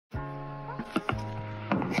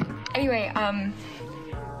Anyway,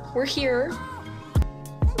 we're here.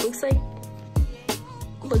 Looks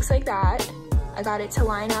like that. I got it to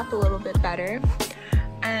line up a little bit better.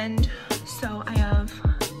 And so I have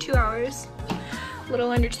 2 hours, a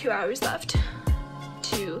little under 2 hours left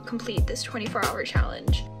to complete this 24-hour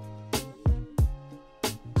challenge.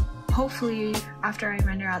 Hopefully, after I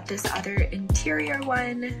render out this other interior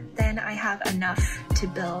one, then I have enough to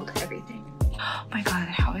build everything. Oh my god,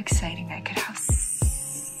 how exciting. I could have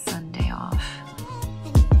Sunday off.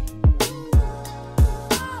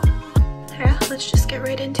 Yeah, let's just get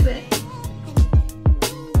right into it.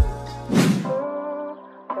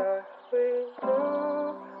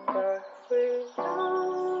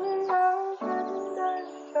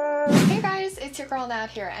 It's your girl Nat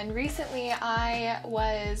here, and recently I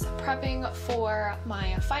was prepping for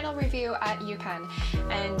my final review at UPenn,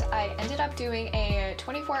 and I ended up doing a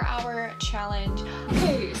 24-hour challenge.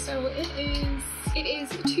 Okay, so it is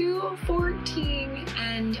 2:14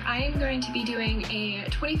 and I am going to be doing a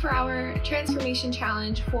 24-hour transformation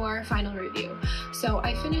challenge for final review. So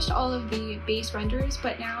I finished all of the base renders,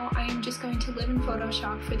 but now I am just going to live in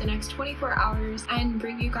Photoshop for the next 24 hours and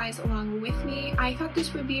bring you guys along with me. I thought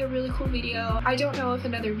this would be a really cool video. I don't know if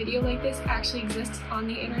another video like this actually exists on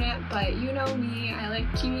the internet, but you know me, I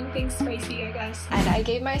like keeping things spicy, I guess. And I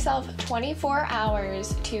gave myself 24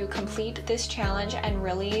 hours to complete this challenge and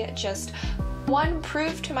really just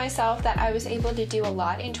prove to myself that I was able to do a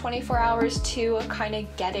lot in 24 hours, to kind of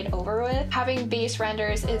get it over with. Having base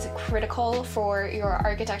renders is critical for your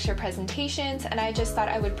architecture presentations, and I just thought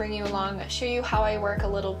I would bring you along, show you how I work a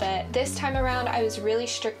little bit. This time around I was really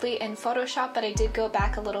strictly in Photoshop, but I did go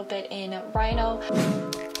back a little bit in Rhino.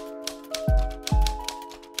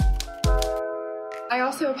 I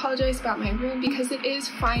also apologize about my room because it is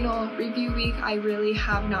final review week. I really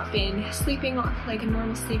have not been sleeping on like a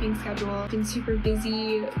normal sleeping schedule. I've been super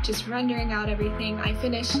busy just rendering out everything. I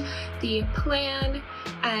finished the plan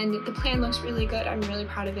and the plan looks really good. I'm really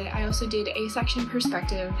proud of it. I also did a section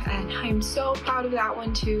perspective and I'm so proud of that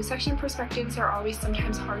one too. Section perspectives are always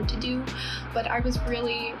sometimes hard to do, but I was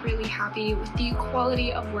really happy with the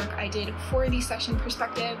quality of work I did for the section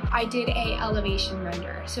perspective. I did a elevation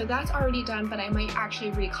render, so that's already done, but I might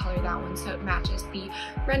actually recolor that one so it matches the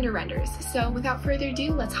renders. So without further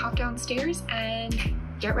ado, let's hop downstairs and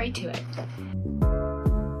get right to it.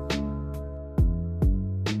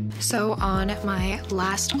 So on my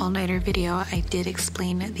last all-nighter video, I did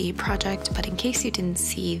explain the project, but in case you didn't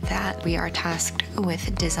see that, we are tasked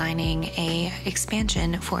with designing a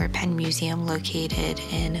expansion for Penn Museum located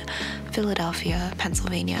in Philadelphia,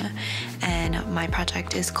 Pennsylvania. And my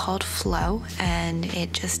project is called Flow, and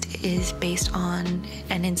it just is based on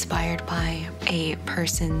and inspired by a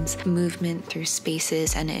person's movement through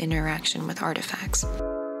spaces and interaction with artifacts.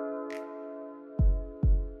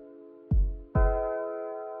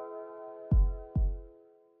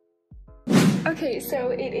 Okay, so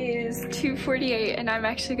it is 2:48 and I'm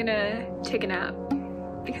actually gonna take a nap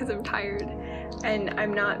because I'm tired and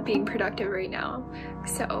I'm not being productive right now.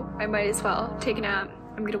 So I might as well take a nap.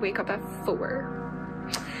 I'm gonna wake up at 4.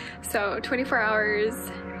 So 24 hours.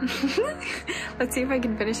 Let's see if I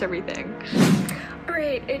can finish everything.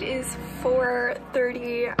 Alright, it is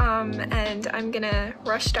 4:30 and I'm gonna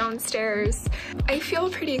rush downstairs. I feel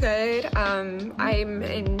pretty good. I'm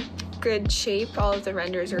in good shape. All of the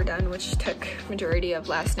renders are done, which took majority of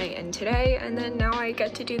last night and today, and then now I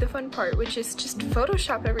get to do the fun part, which is just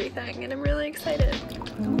Photoshop everything, and I'm really excited.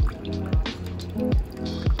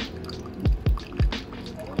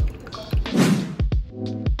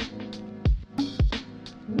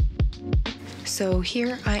 So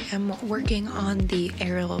here I am working on the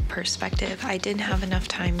aerial perspective. I didn't have enough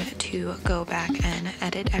time to go back and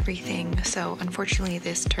edit everything, so unfortunately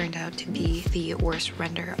this turned out to be the worst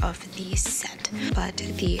render of the set. But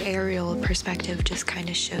the aerial perspective just kind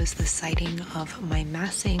of shows the sighting of my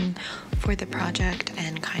massing for the project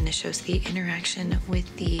and kind of shows the interaction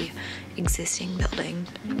with the existing building.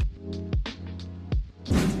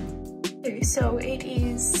 So it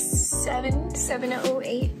is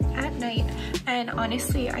 7:08 at night, and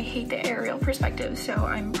honestly I hate the aerial perspective, so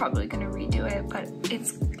I'm probably gonna redo it, but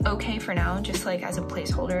it's okay for now, just like as a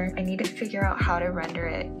placeholder. I need to figure out how to render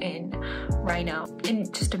it in Rhino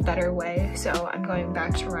in just a better way, so I'm going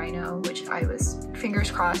back to Rhino, which I was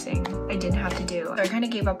fingers crossing I didn't have to do. So I kind of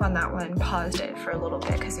gave up on that one, paused it for a little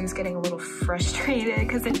bit because I was getting a little frustrated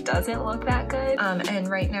because it doesn't look that good. And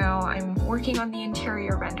right now I'm working on the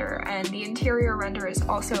interior render, and the interior render is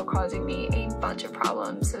also causing me a bunch of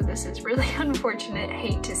problems, so this is really unfortunate.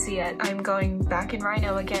 Hate to see it. I'm going back in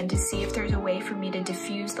Rhino again to see if there's a way for me to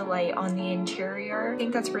diffuse diffuse the light on the interior. I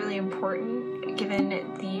think that's really important given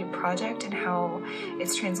the project and how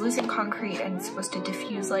it's translucent concrete and it's supposed to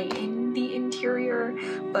diffuse light in the interior,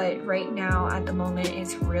 but right now at the moment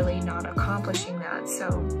it's really not accomplishing that. So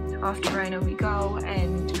off to Rhino we go,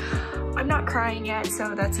 and I'm not crying yet,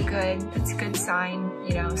 so that's a good sign,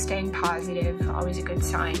 you know, staying positive, always a good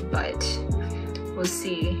sign, but we'll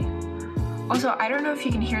see. Also, I don't know if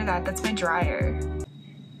you can hear that, that's my dryer.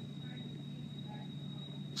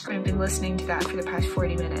 I've been listening to that for the past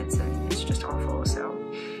 40 minutes and it's just awful, so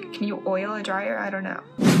can you oil a dryer? I don't know.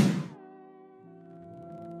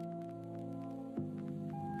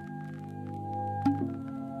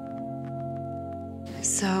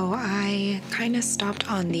 So I kind of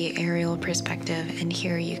stopped on the aerial perspective, and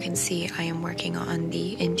here you can see I am working on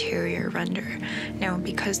the interior render. Now,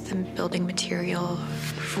 because the building material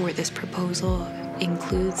for this proposal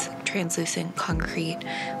includes translucent concrete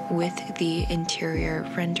with the interior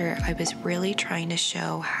render, I was really trying to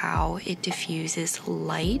show how it diffuses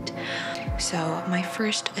light. So my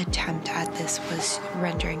first attempt at this was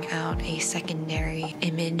rendering out a secondary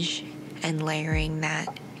image and layering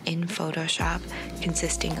that in Photoshop,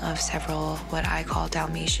 consisting of several what I call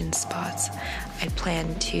Dalmatian spots. I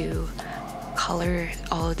plan to color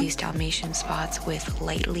all of these Dalmatian spots with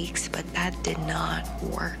light leaks, but that did not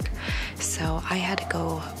work. So I had to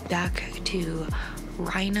go back to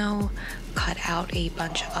Rhino, cut out a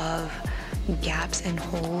bunch of gaps and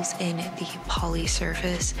holes in the poly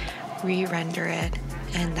surface, re-render it,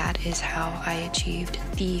 and that is how I achieved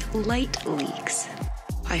the light leaks.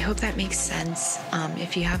 I hope that makes sense.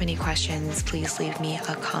 If you have any questions, please leave me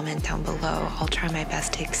a comment down below. I'll try my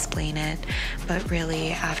best to explain it. But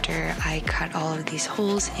really, after I cut all of these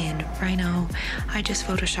holes in Rhino, I just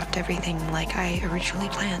photoshopped everything like I originally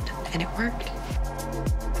planned, and it worked.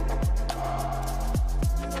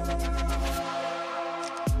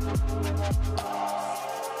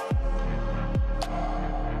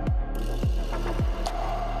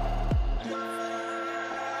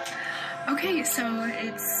 Okay, so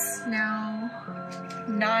it's now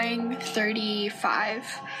 9:35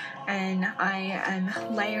 and I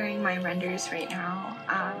am layering my renders right now.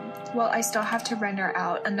 Well, I still have to render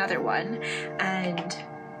out another one, and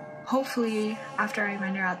hopefully after I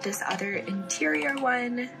render out this other interior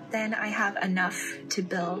one, then I have enough to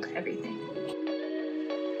build everything.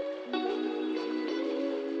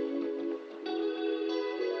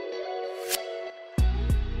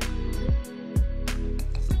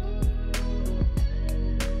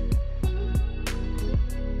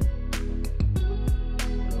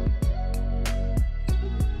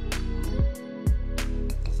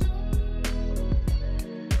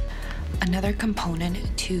 Another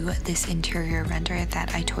component to this interior render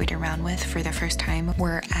that I toyed around with for the first time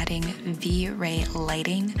were adding V-Ray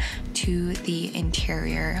lighting to the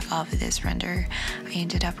interior of this render. I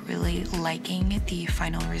ended up really liking the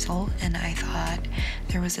final result, and I thought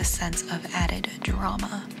there was a sense of added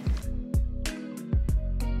drama.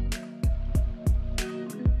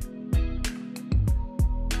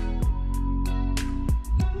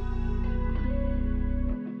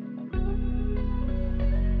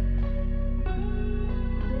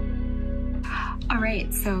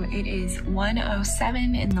 Alright, so it is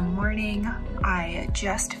 1:07 in the morning. I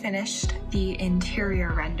just finished the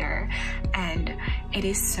interior render and it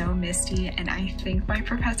is so misty, and I think my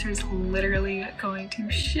professor is literally going to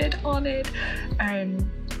shit on it, and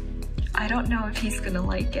I don't know if he's gonna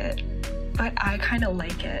like it, but I kind of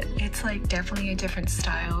like it. It's like definitely a different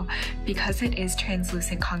style. Because it is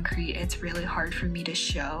translucent concrete, it's really hard for me to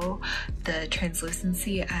show the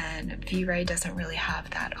translucency, and V-Ray doesn't really have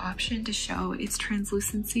that option to show its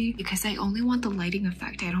translucency because I only want the lighting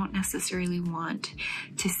effect. I don't necessarily want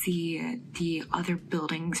to see the other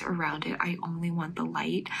buildings around it. I only want the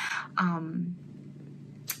light.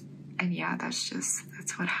 And yeah, that's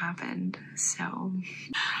what happened. So,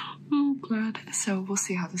 oh god. So we'll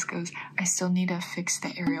see how this goes. I still need to fix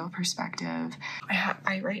the aerial perspective.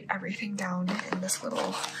 I write everything down in this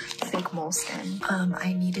little fake moleskin.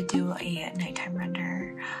 I need to do a nighttime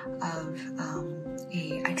render of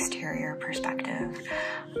a exterior perspective.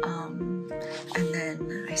 And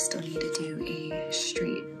then I still need to do a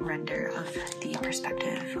street render of the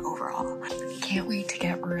perspective overall. Can't wait to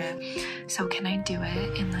get ripped. So can I do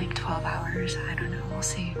it in like 12 hours? I don't know, we'll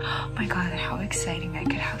see. Oh my god, how exciting. I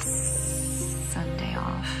could have Sunday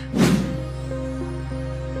off.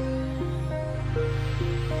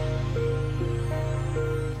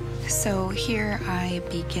 So here I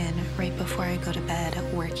begin right before I go to bed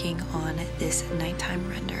working on this nighttime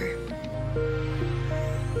render.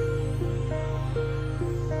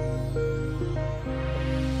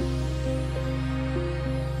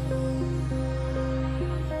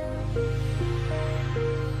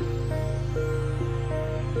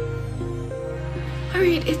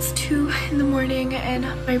 Alright, it's 2 in the morning and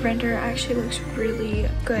my render actually looks really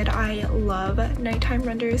good. I love nighttime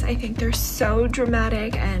renders. I think they're so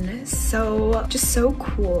dramatic and just so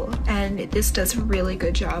cool. And this does a really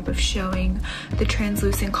good job of showing the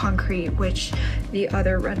translucent concrete, which the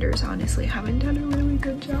other renders honestly haven't done a really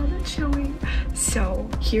good job at showing. So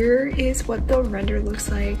here is what the render looks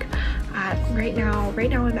like right now. Right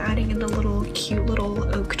now I'm adding in the cute little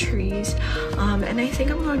oak trees. And I think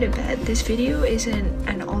I'm going to bed. This video isn't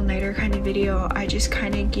an all-nighter kind of video. I just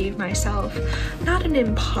kind of gave myself not an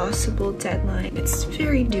impossible deadline. It's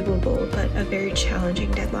very doable, but a very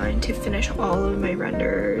challenging deadline to finish all of my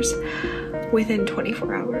renders within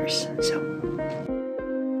 24 hours.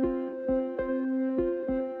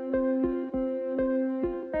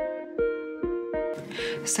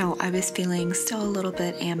 So I was feeling still a little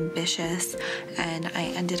bit ambitious, and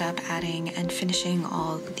I ended up adding and finishing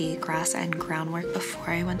all the grass and groundwork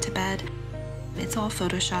before I went to bed. It's all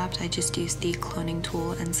photoshopped. I just used the cloning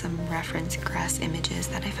tool and some reference grass images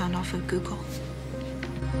that I found off of Google.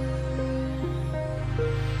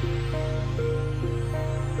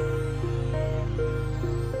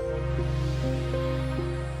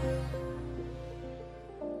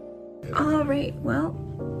 All right, well,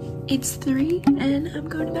 it's 3 and I'm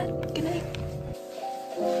going to bed. Good night.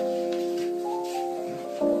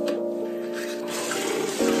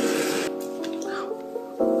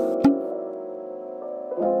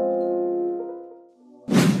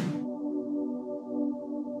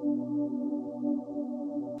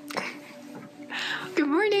 Good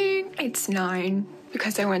morning. It's 9.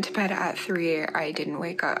 Because I went to bed at 3, I didn't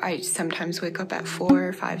wake up. I sometimes wake up at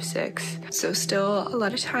 4, 5, 6. So still a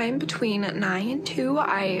lot of time between 9 and 2.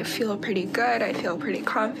 I feel pretty good. I feel pretty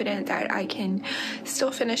confident that I can still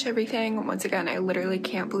finish everything. Once again, I literally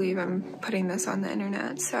can't believe I'm putting this on the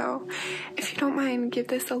internet. So if you don't mind, give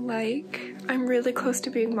this a like. I'm really close to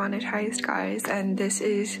being monetized, guys. And this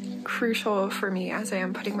is crucial for me as I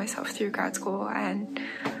am putting myself through grad school. And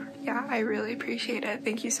yeah, I really appreciate it.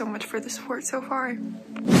 Thank you so much for the support so far.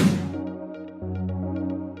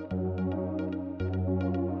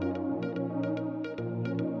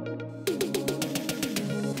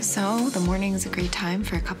 So the morning is a great time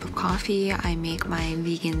for a cup of coffee. I make my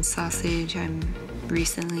vegan sausage. I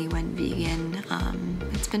recently went vegan.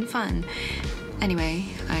 It's been fun. Anyway,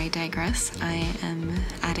 I digress. I am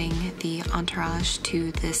adding the entourage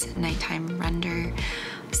to this nighttime render.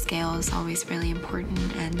 Scale is always really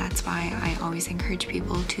important, and that's why I always encourage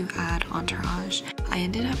people to add entourage. I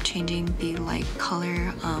ended up changing the light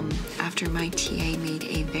color after my TA made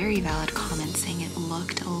a very valid comment saying it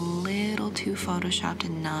looked a little too photoshopped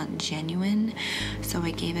and not genuine, so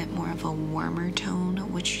I gave it more of a warmer tone,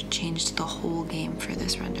 which changed the whole game for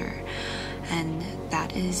this render. And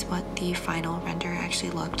that is what the final render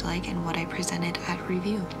actually looked like and what I presented at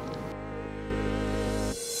review.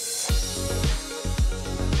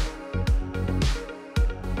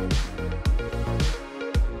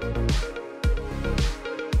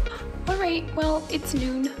 Well, it's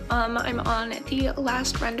noon. I'm on the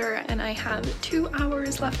last render and I have 2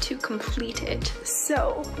 hours left to complete it.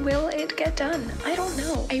 So, will it get done? I don't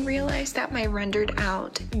know. I realized that my rendered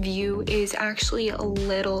out view is actually a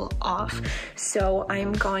little off. So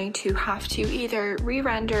I'm going to have to either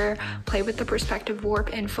re-render, play with the perspective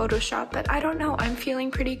warp in Photoshop, but I don't know. I'm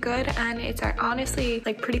feeling pretty good, and it's honestly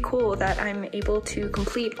like pretty cool that I'm able to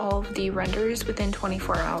complete all of the renders within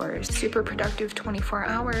 24 hours. Super productive 24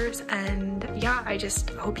 hours, and yeah, I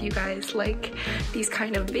just hope you guys like these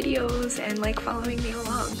kind of videos and like following me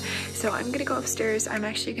along. So I'm gonna go upstairs. I'm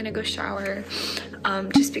actually gonna go shower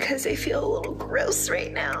just because I feel a little gross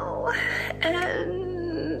right now,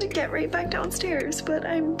 and get right back downstairs. But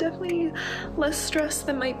I'm definitely less stressed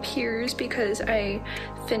than my peers because I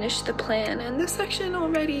finished the plan and the section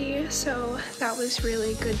already, so that was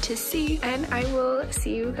really good to see, and I will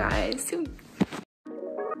see you guys soon.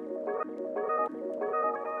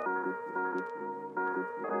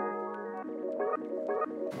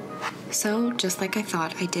 So just like I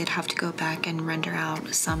thought, I did have to go back and render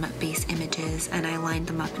out some base images, and I lined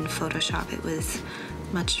them up in Photoshop. It was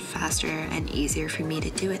much faster and easier for me to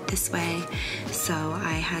do it this way. So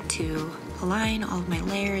I had to align all of my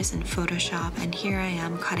layers in Photoshop, and here I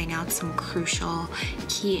am cutting out some crucial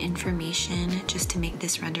key information just to make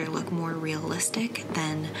this render look more realistic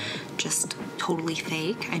than just totally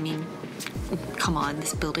fake. I mean, come on,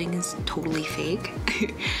 this building is totally fake.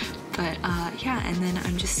 But yeah, and then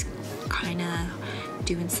I'm just kind of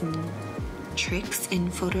doing some tricks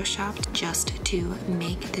in Photoshop just to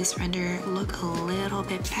make this render look a little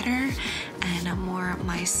bit better and more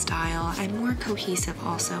my style and more cohesive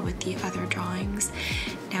also with the other drawings.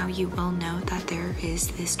 Now you will note that there is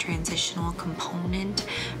this transitional component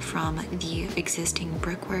from the existing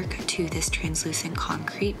brickwork to this translucent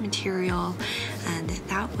concrete material, and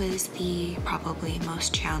that was the probably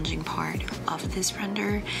most challenging part of this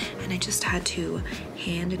render, and I just had to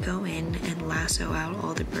hand go in and lasso out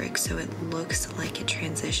all the bricks so it looks like it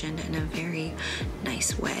transitioned in a very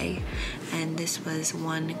nice way. And this was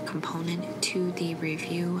one component to the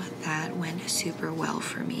review that went super well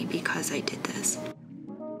for me because I did this.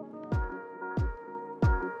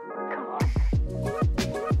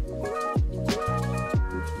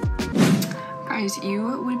 Guys,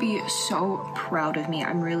 you would be so proud of me.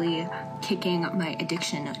 I'm really kicking my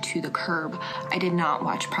addiction to the curb. I did not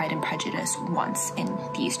watch Pride and Prejudice once in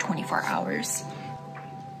these 24 hours.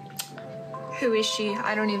 Who is she?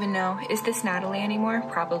 I don't even know. Is this Natalie anymore?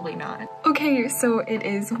 Probably not. Okay, so it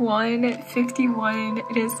is 1:51.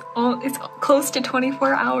 It's close to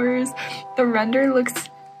 24 hours. The render looks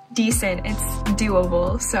decent. It's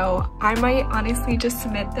doable. So I might honestly just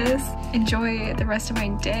submit this, enjoy the rest of my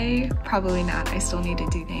day. Probably not. I still need to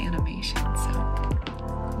do the animation, so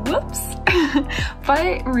whoops.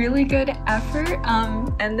 But really good effort.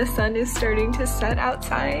 And the sun is starting to set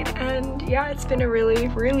outside, and yeah, it's been a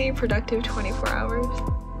really productive 24 hours.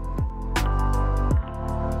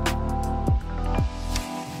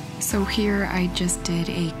 So here I just did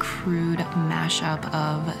a crude mashup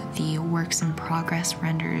of the works in progress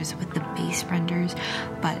renders with the base renders,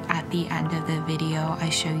 but at the end of the video I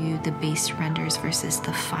show you the base renders versus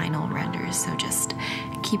the final renders, so just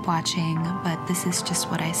keep watching. But this is just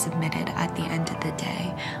what I submitted at the end of the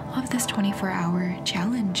day of this 24-hour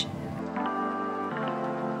challenge.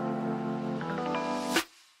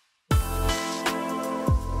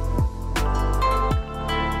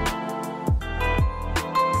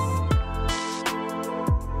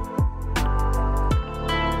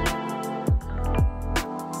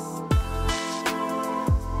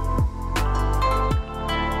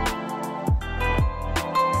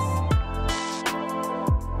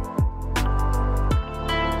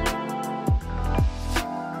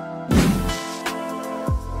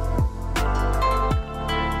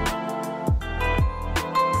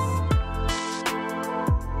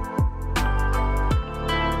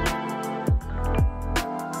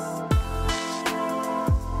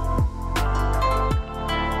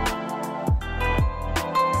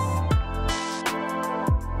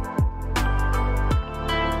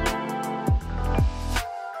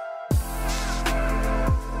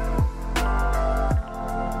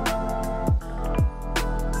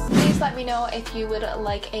 Let me know if you would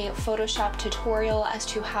like a Photoshop tutorial as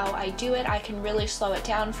to how I do it. I can really slow it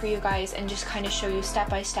down for you guys and just kind of show you step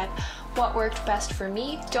by step what worked best for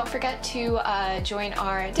me. Don't forget to join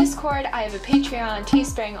our Discord. I have a Patreon,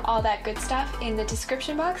 Teespring, all that good stuff in the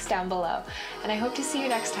description box down below. And I hope to see you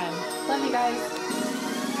next time. Love you guys.